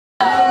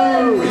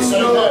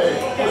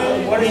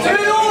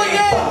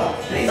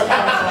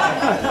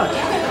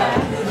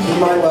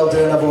might well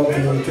do another one for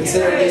you,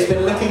 considering he's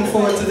been looking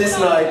forward to this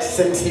night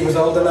since he was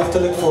old enough to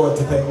look forward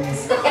to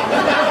things.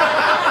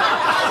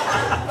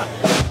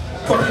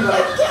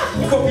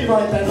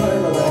 Copyright that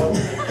over there.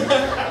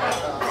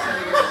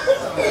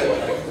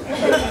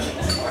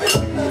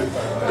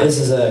 This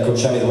is called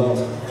Show Me the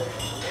World.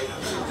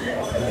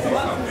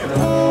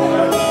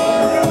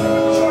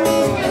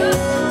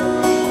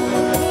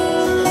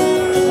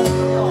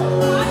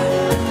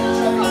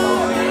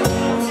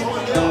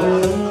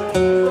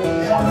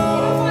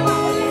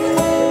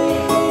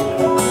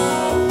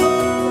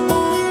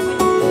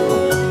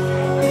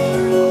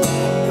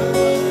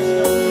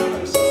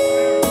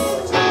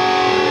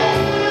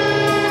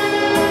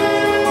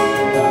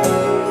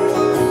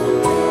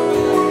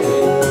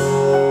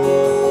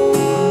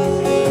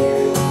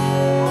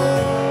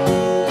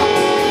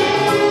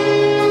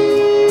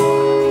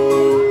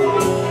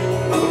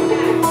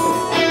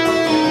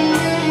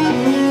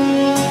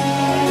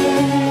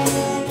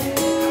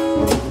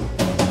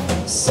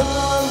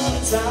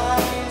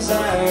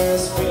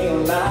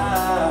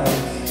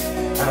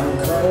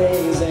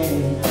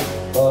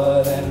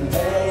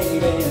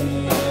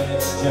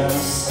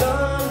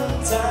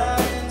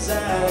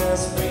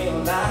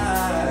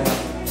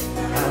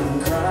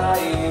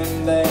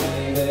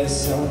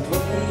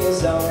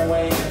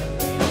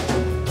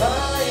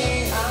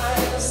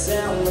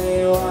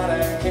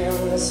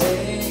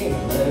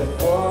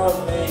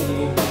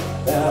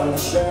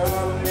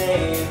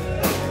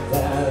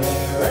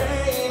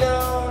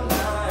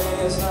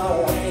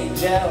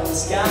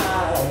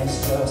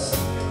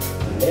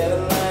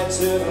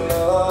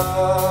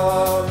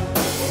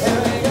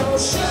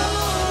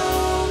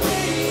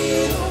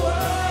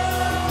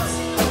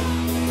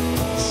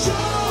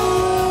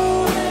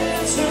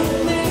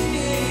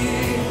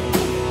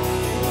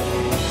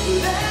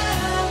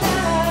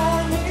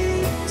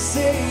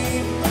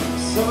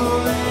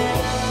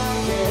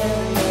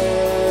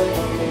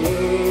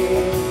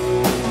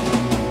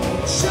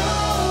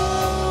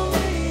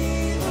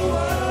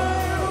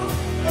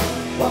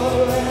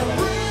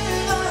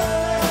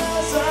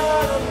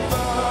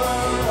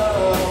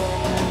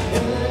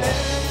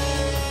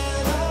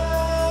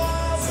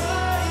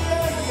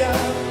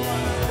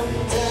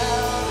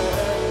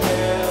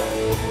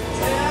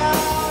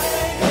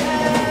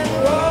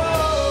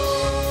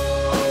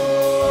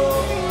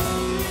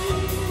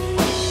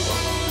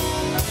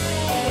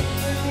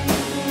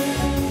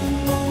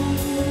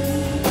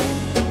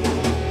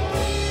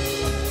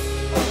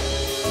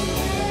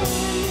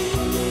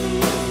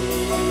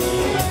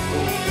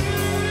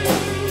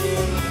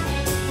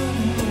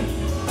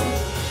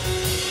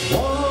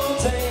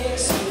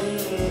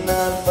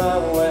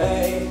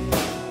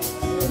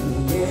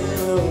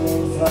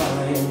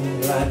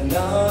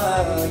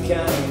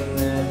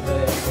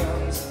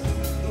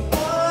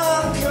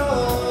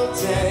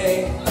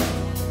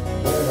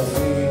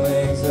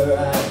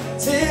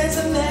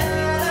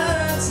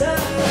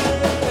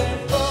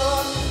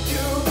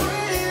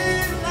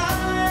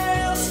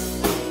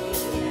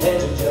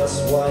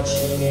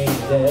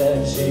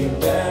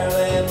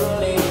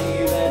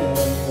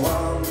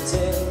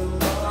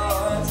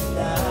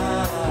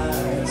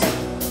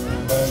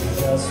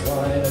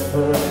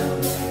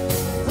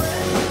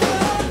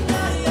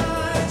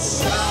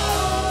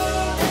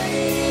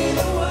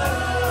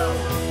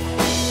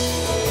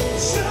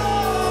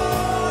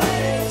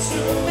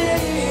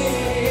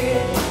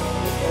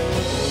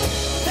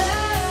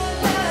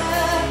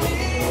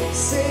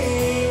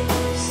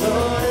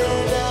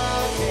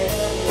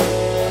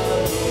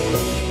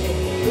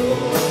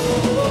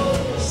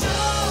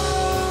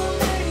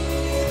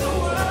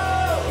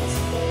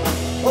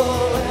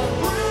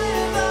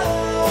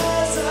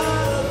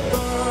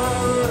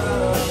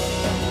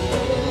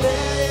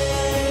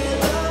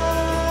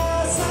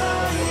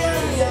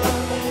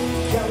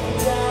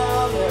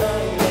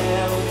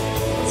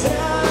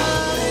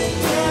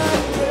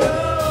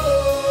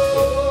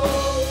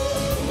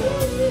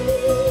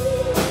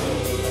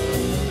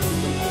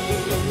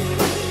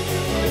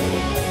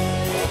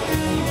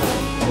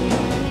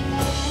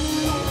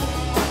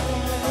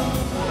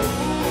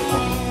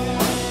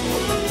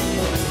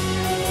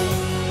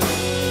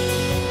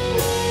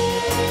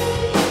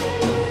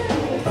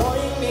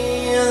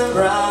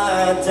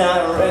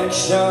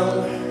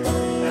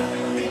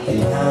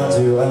 And how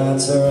do I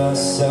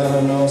trust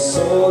no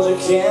soldier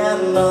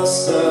can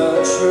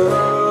muster true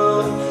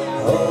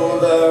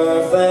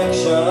over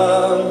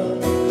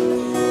affection?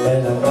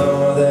 And I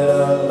know that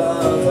I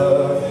love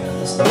her.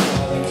 It's not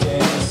the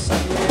case.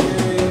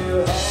 You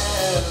have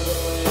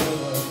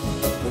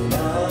the will, but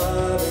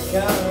not the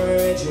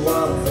courage.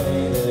 One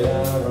thing that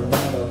I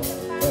remember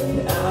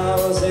when I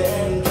was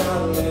in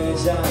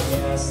college, I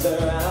asked her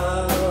out.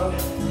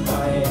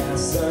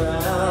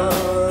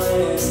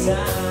 This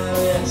time,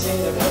 and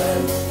she's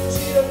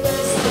the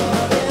best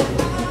one that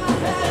I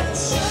had.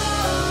 Show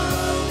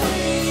me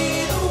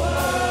the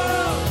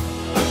world,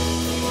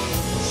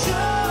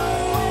 show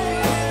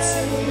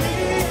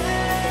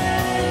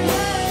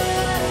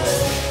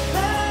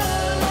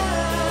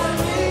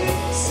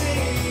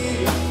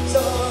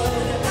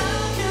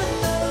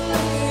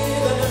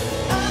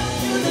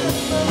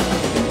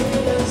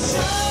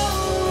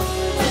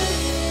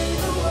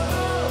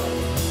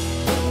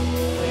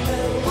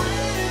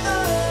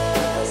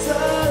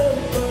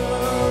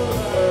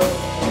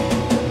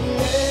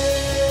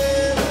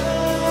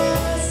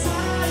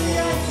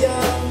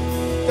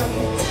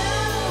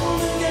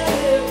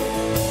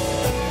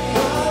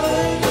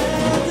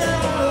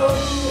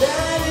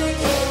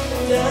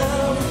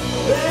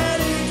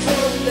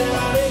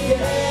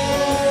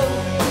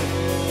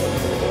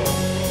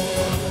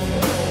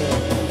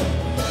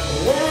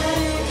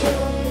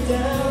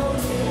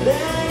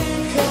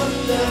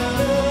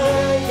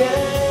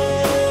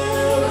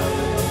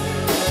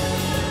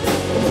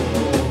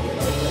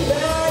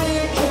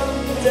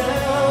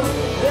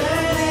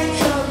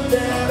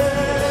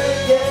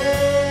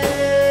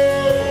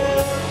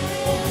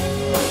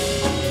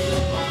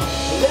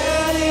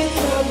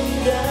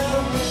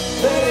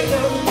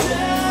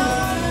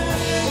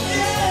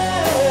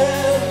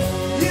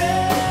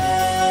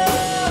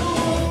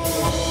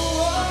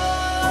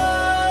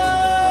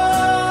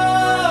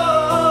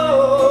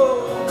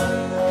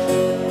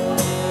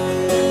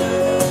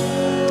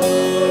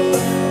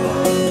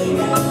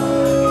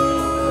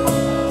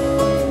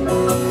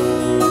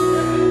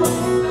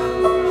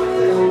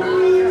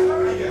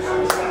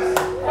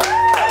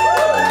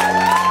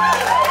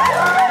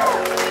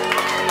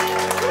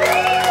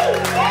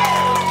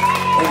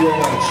you very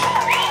much.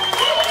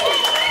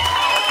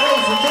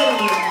 Ladies and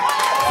gentlemen,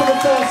 for the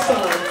first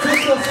time,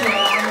 Chris Ostler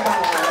and